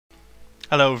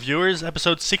Hello viewers,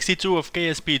 episode 62 of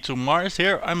KSP to Mars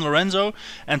here. I'm Lorenzo,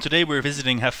 and today we're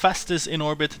visiting Hephaestus in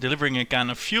orbit, delivering a can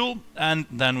of fuel, and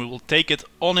then we will take it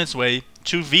on its way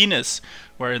to Venus,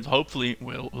 where it hopefully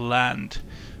will land.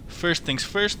 First things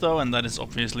first though, and that is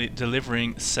obviously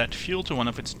delivering said fuel to one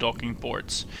of its docking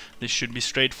ports. This should be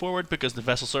straightforward because the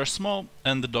vessels are small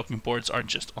and the docking ports are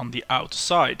just on the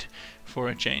outside for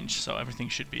a change, so everything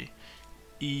should be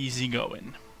easy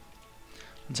going.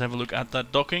 Let's have a look at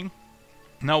that docking.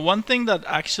 Now, one thing that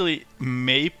actually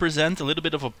may present a little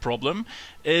bit of a problem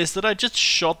is that I just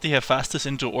shot the Hephaestus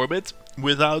into orbit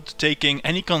without taking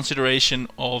any consideration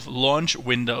of launch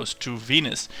windows to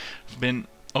Venus. I've been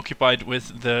occupied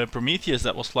with the Prometheus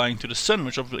that was flying to the Sun,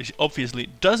 which obviously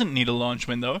doesn't need a launch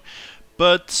window,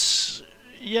 but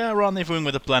yeah, rendezvousing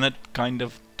with the planet kind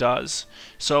of does.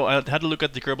 So I had a look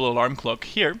at the Kerbal alarm clock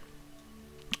here,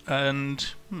 and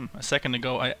a second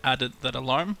ago I added that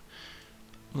alarm.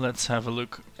 Let's have a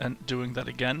look at doing that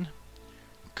again.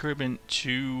 Kerbin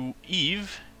to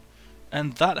Eve,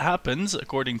 and that happens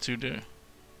according to the...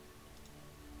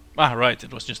 right,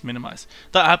 it was just minimized.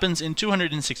 That happens in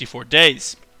 264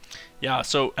 days. Yeah,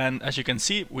 so, and as you can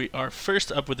see, we are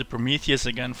first up with the Prometheus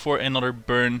again for another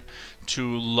burn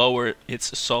to lower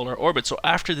its solar orbit. So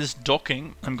after this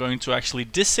docking, I'm going to actually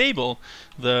disable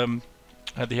the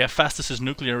Hephaestus's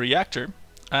nuclear reactor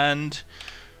and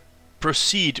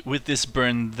proceed with this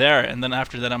burn there, and then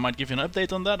after that I might give you an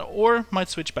update on that, or might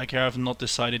switch back here. I've not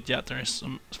decided yet. There is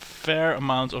some fair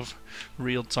amount of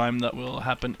real time that will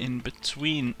happen in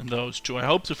between those two. I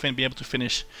hope to be able to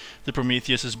finish the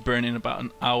Prometheus's burn in about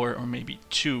an hour or maybe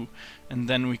two, and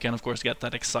then we can of course get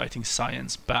that exciting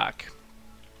science back.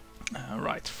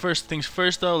 Right, first things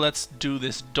first though, let's do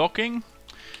this docking.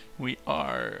 We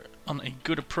are on a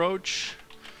good approach.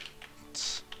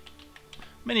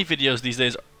 Many videos these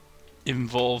days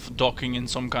involve docking in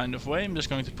some kind of way. I'm just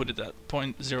going to put it at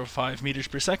 0.05 meters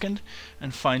per second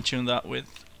and fine-tune that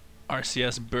with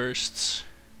RCS bursts.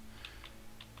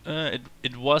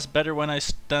 It was better when I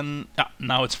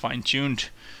now it's fine-tuned.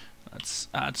 Let's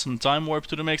add some time warp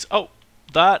to the mix. Oh,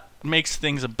 that makes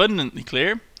things abundantly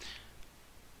clear.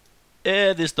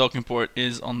 This docking port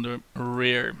is on the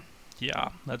rear. Yeah,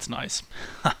 that's nice.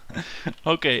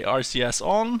 Okay, RCS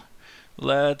on.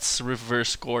 Let's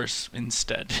reverse course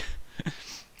instead.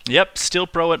 Yep, still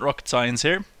pro at rocket science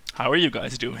here. How are you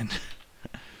guys doing?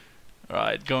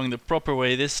 Right, going the proper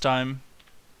way this time.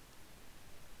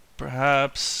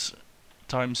 Perhaps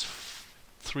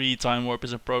 ×3 time warp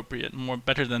is appropriate.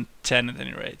 Better than 10 at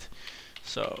any rate.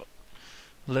 So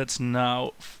let's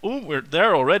now... Oh, we're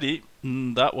there already.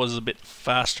 That was a bit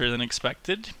faster than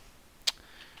expected.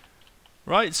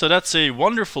 Right, so that's a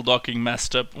wonderful docking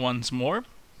messed up once more.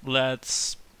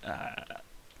 Let's...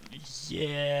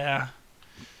 yeah...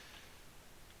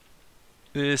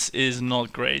 This is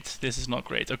not great. This is not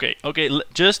great. Okay,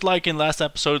 just like in last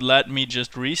episode, let me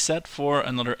just reset for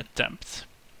another attempt.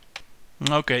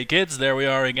 Okay, kids, there we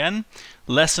are again.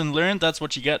 Lesson learned, that's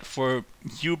what you get for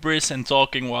hubris and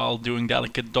talking while doing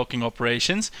delicate docking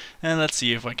operations. And let's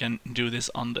see if I can do this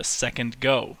on the second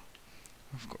go.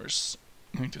 Of course,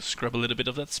 I'm going to scrub a little bit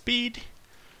of that speed.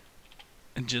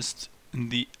 And just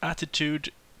the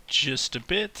attitude just a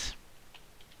bit.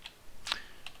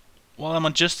 While I'm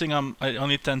adjusting, I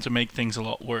only tend to make things a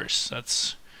lot worse.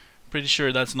 That's pretty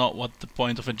sure that's not what the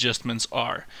point of adjustments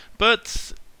are.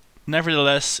 But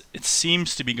nevertheless, it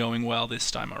seems to be going well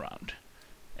this time around.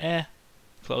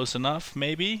 Close enough,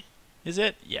 maybe? Is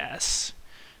it? Yes.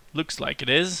 Looks like it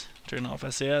is. Turn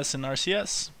off SAS and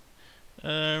RCS.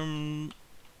 Come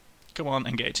on,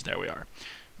 engage. There we are.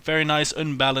 Very nice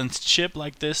unbalanced ship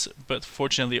like this, but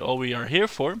fortunately all we are here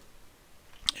for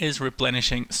is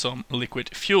replenishing some liquid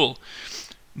fuel.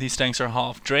 These tanks are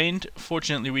half drained.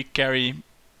 Fortunately we carry...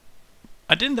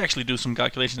 I didn't actually do some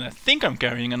calculations. I think I'm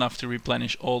carrying enough to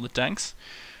replenish all the tanks.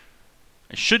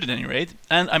 I should at any rate.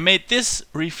 And I made this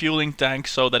refueling tank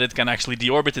so that it can actually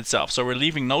deorbit itself. So we're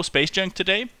leaving no space junk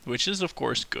today, which is of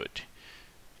course good.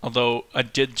 Although I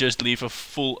did just leave a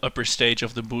full upper stage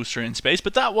of the booster in space,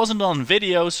 but that wasn't on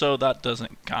video, so that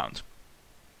doesn't count.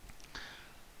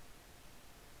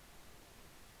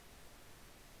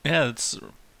 Yeah, it's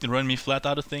run me flat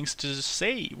out of things to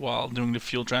say while doing the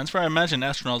fuel transfer. I imagine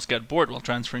astronauts get bored while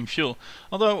transferring fuel,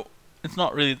 although it's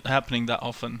not really happening that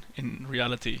often in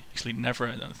reality. Actually, never,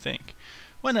 I don't think.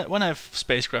 When have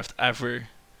spacecraft ever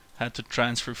had to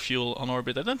transfer fuel on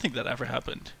orbit? I don't think that ever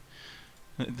happened.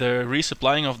 The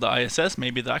resupplying of the ISS,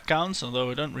 maybe that counts,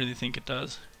 although I don't really think it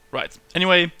does. Right,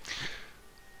 anyway,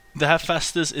 the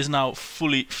Hephaestus is now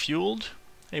fully fueled.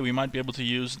 Hey, we might be able to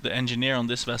use the engineer on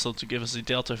this vessel to give us a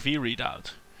delta V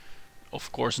readout.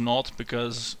 of course not,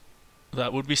 because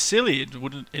that would be silly.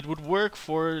 It would work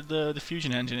for the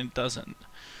fusion engine. It doesn't.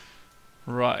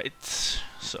 Right.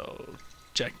 So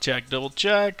check, double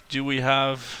check. Do we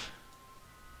have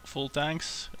full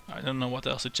tanks? I don't know what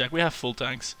else to check. We have full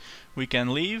tanks. We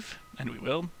can leave, and we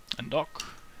will, and dock.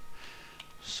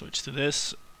 Switch to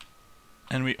this,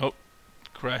 and we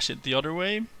crash it the other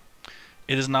way.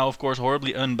 It is now, of course,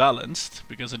 horribly unbalanced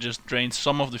because it just drains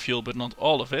some of the fuel, but not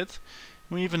all of it.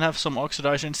 We even have some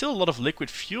oxidizer and still a lot of liquid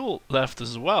fuel left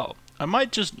as well. I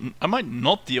might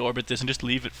not deorbit this and just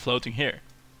leave it floating here.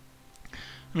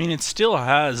 I mean, it still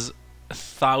has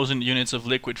 1,000 units of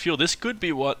liquid fuel. This could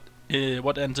be what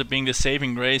ends up being the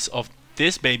saving grace of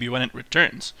this baby when it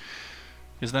returns.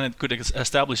 Because then it could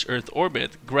establish Earth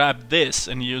orbit, grab this,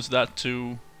 and use that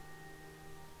to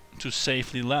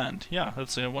safely land. Yeah,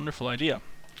 that's a wonderful idea.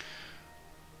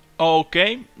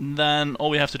 Okay, then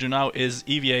all we have to do now is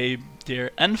EVA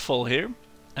their Enfol here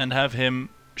and have him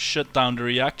shut down the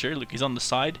reactor. Look, he's on the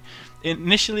side.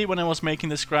 Initially, when I was making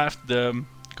this craft, the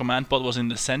command pod was in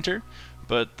the center,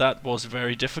 but that was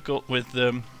very difficult with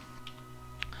the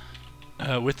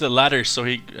ladder. So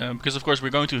he, because of course we're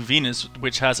going to Venus,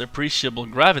 which has appreciable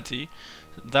gravity.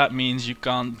 That means you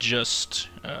can't just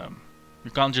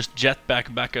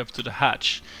jetpack back up to the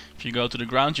hatch. If you go to the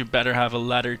ground, you better have a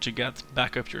ladder to get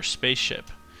back up your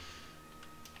spaceship.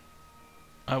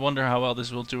 I wonder how well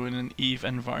this will do in an Eve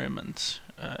environment.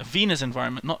 Venus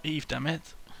environment, not Eve, damn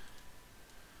it.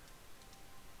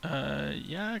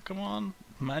 Yeah, come on.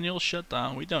 Manual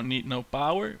shutdown. We don't need no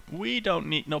power. We don't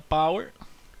need no power.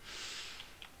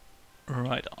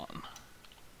 Right on.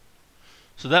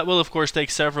 So that will, of course,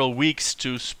 take several weeks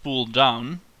to spool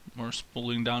down. Or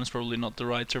spooling down is probably not the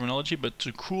right terminology, but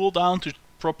to cool down, to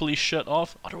properly shut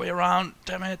off. Other way around,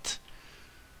 damn it.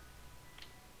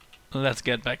 Let's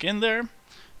get back in there.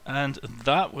 And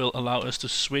that will allow us to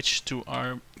switch to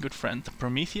our good friend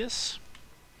Prometheus,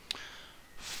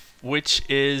 which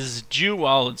is due,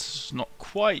 well, it's not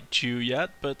quite due yet,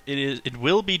 but it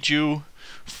will be due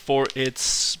for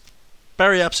its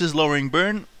periapsis lowering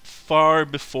burn far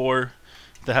before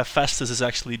the Hephaestus is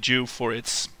actually due for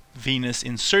its Venus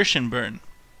insertion burn.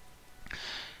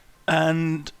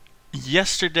 And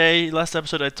last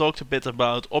episode I talked a bit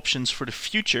about options for the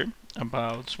future,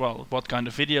 about, well, what kind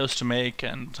of videos to make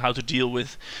and how to deal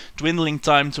with dwindling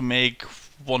time to make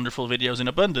wonderful videos in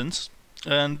abundance.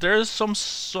 And there's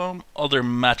some other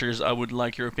matters I would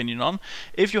like your opinion on.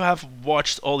 If you have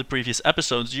watched all the previous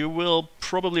episodes, you will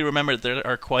probably remember that there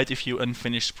are quite a few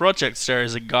unfinished projects. There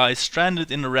is a guy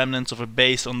stranded in the remnants of a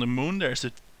base on the moon. There's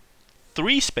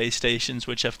 3 space stations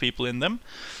which have people in them.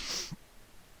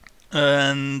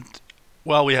 And,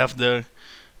 well, we have the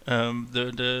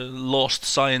lost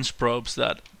science probes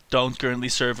that don't currently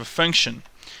serve a function.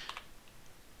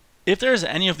 If there's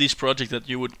any of these projects that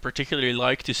you would particularly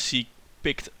like to see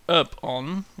picked up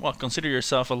on, well, consider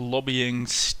yourself a lobbying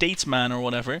statesman or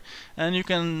whatever, and you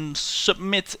can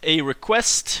submit a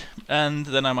request, and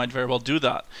then I might very well do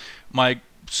that. My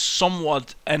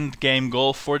somewhat end game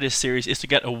goal for this series is to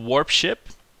get a warp ship,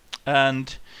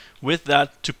 and with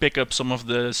that to pick up some of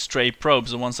the stray probes,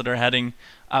 the ones that are heading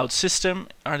out system.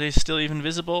 Are they still even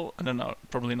visible? I don't know,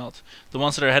 probably not. The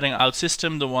ones that are heading out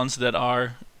system, the ones that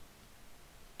are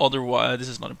otherwise, this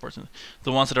is not important,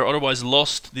 the ones that are otherwise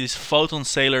lost, this photon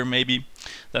sailor maybe,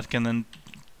 that can then,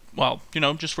 well, you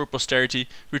know, just for posterity,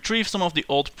 retrieve some of the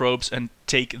old probes and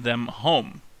take them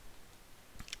home.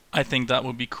 I think that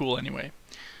would be cool anyway.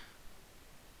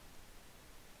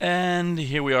 And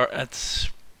here we are at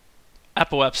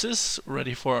Apoapsis,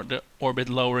 ready for the orbit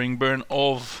lowering burn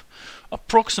of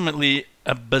approximately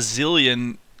a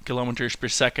bazillion kilometers per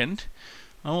second.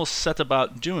 I will set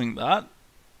about doing that.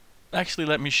 Actually,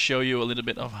 let me show you a little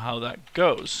bit of how that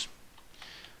goes.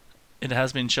 It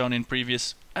has been shown in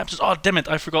previous episodes. Oh, damn it,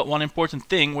 I forgot one important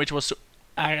thing, which was to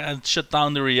shut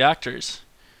down the reactors.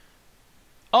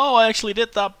 Oh, I actually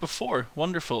did that before.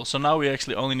 Wonderful. So now we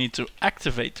actually only need to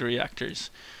activate the reactors.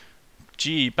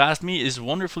 Gee, past me is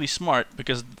wonderfully smart,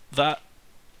 because that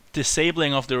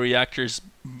disabling of the reactors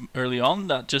early on,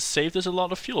 that just saved us a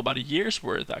lot of fuel, about a year's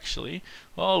worth actually.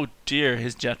 Oh dear,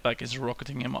 his jetpack is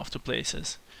rocketing him off to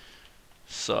places.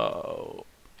 So,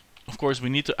 of course, we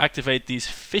need to activate these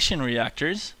fission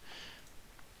reactors.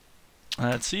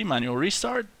 Let's see, manual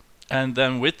restart. And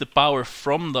then with the power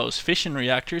from those fission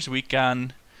reactors, we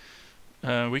can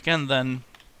then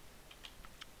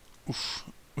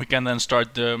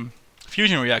start the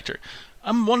fusion reactor.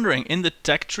 I'm wondering, in the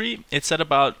tech tree, it said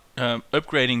about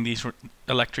upgrading these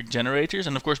electric generators,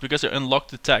 and of course, because they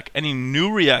unlocked the tech, any new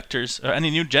reactors, any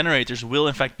new generators will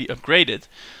in fact be upgraded.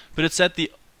 But it said the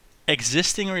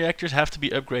existing reactors have to be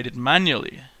upgraded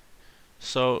manually.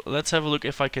 So let's have a look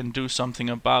if I can do something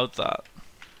about that.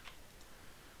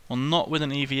 Well, not with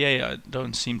an EVA, I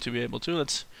don't seem to be able to.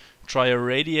 Let's try a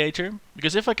radiator,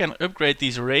 because if I can upgrade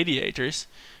these radiators,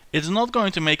 it's not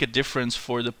going to make a difference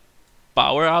for the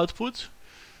power output,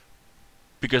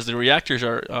 because the reactors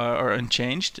are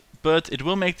unchanged, but it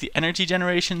will make the energy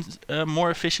generation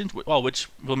more efficient, well, which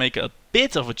will make a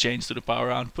bit of a change to the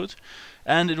power output,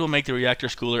 and it will make the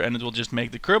reactors cooler, and it will just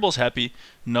make the Kerbals happy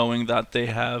knowing that they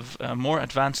have more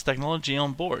advanced technology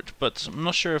on board. But I'm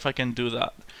not sure if I can do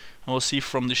that. And we'll see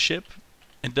from the ship.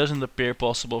 It doesn't appear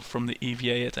possible from the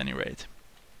EVA at any rate.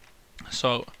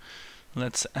 So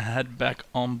let's head back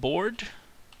on board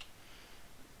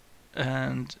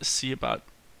and see about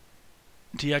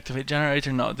deactivate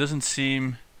generator. No, it doesn't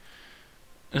seem...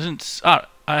 I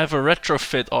have a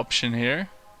retrofit option here.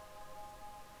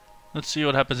 Let's see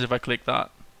what happens if I click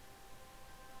that.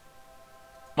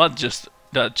 Well,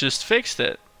 that just fixed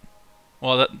it.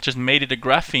 Well, that just made it a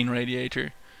graphene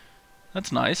radiator.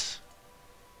 That's nice.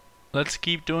 Let's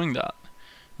keep doing that.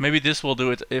 Maybe this will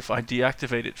do it if I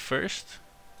deactivate it first.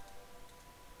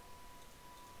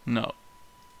 No.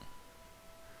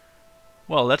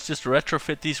 Well, let's just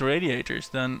retrofit these radiators,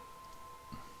 then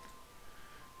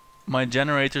my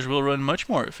generators will run much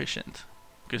more efficient.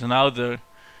 Because now the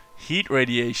heat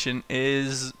radiation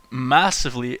is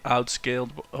massively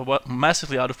outscaled,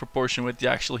 massively out of proportion with the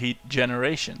actual heat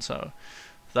generation. So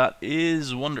that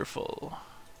is wonderful.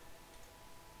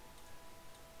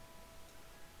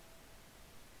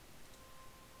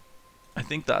 I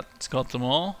think that's got them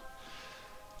all.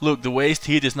 Look, the waste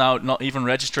heat is now not even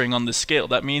registering on the scale.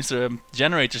 That means the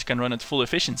generators can run at full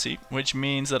efficiency, which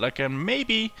means that I can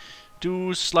maybe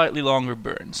do slightly longer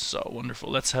burns. So wonderful.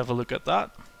 Let's have a look at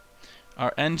that.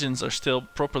 Our engines are still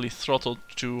properly throttled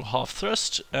to half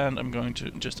thrust, and I'm going to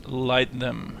just light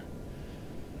them.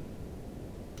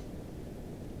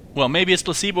 Well, maybe it's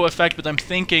placebo effect, but I'm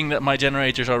thinking that my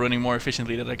generators are running more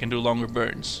efficiently, that I can do longer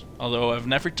burns. Although I've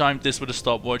never timed this with a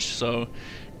stopwatch, so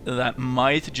that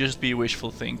might just be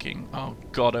wishful thinking. Oh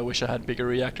god, I wish I had bigger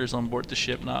reactors on board the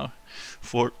ship now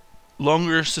for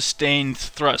longer sustained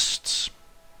thrusts.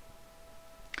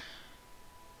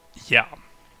 Yeah.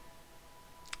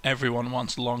 Everyone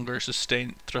wants longer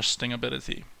sustained thrusting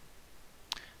ability.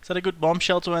 Is that a good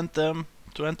bombshell to end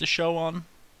the show on?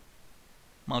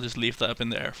 I'll just leave that up in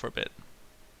the air for a bit.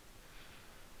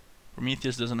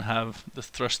 Prometheus doesn't have the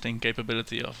thrusting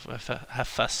capability of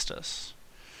Hephaestus.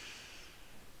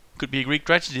 Could be a Greek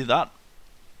tragedy, that.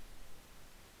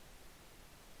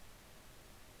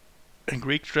 A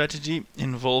Greek tragedy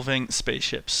involving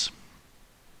spaceships.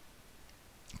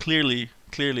 Clearly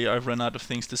I've run out of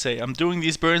things to say. I'm doing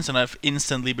these burns and I've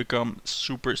instantly become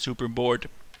super bored.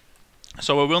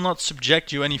 So I will not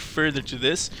subject you any further to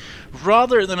this.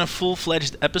 Rather than a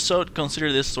full-fledged episode,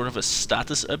 consider this sort of a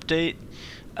status update.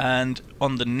 And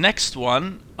on the next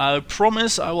one, I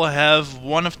promise I will have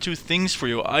one of two things for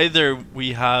you. Either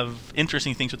we have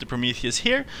interesting things with the Prometheus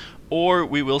here, or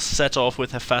we will set off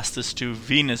with Hephaestus to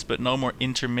Venus, but no more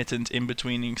intermittent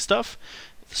in-betweening stuff.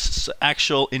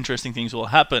 Actual interesting things will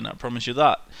happen, I promise you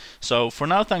that. So for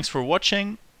now, thanks for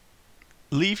watching.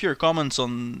 Leave your comments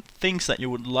on things that you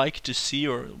would like to see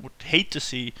or would hate to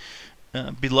see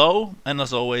below. And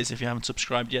as always, if you haven't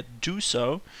subscribed yet, do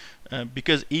so.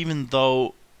 Because even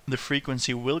though the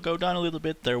frequency will go down a little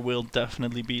bit, there will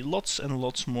definitely be lots and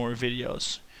lots more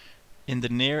videos in the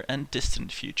near and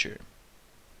distant future.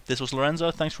 This was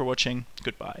Lorenzo, thanks for watching,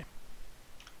 goodbye.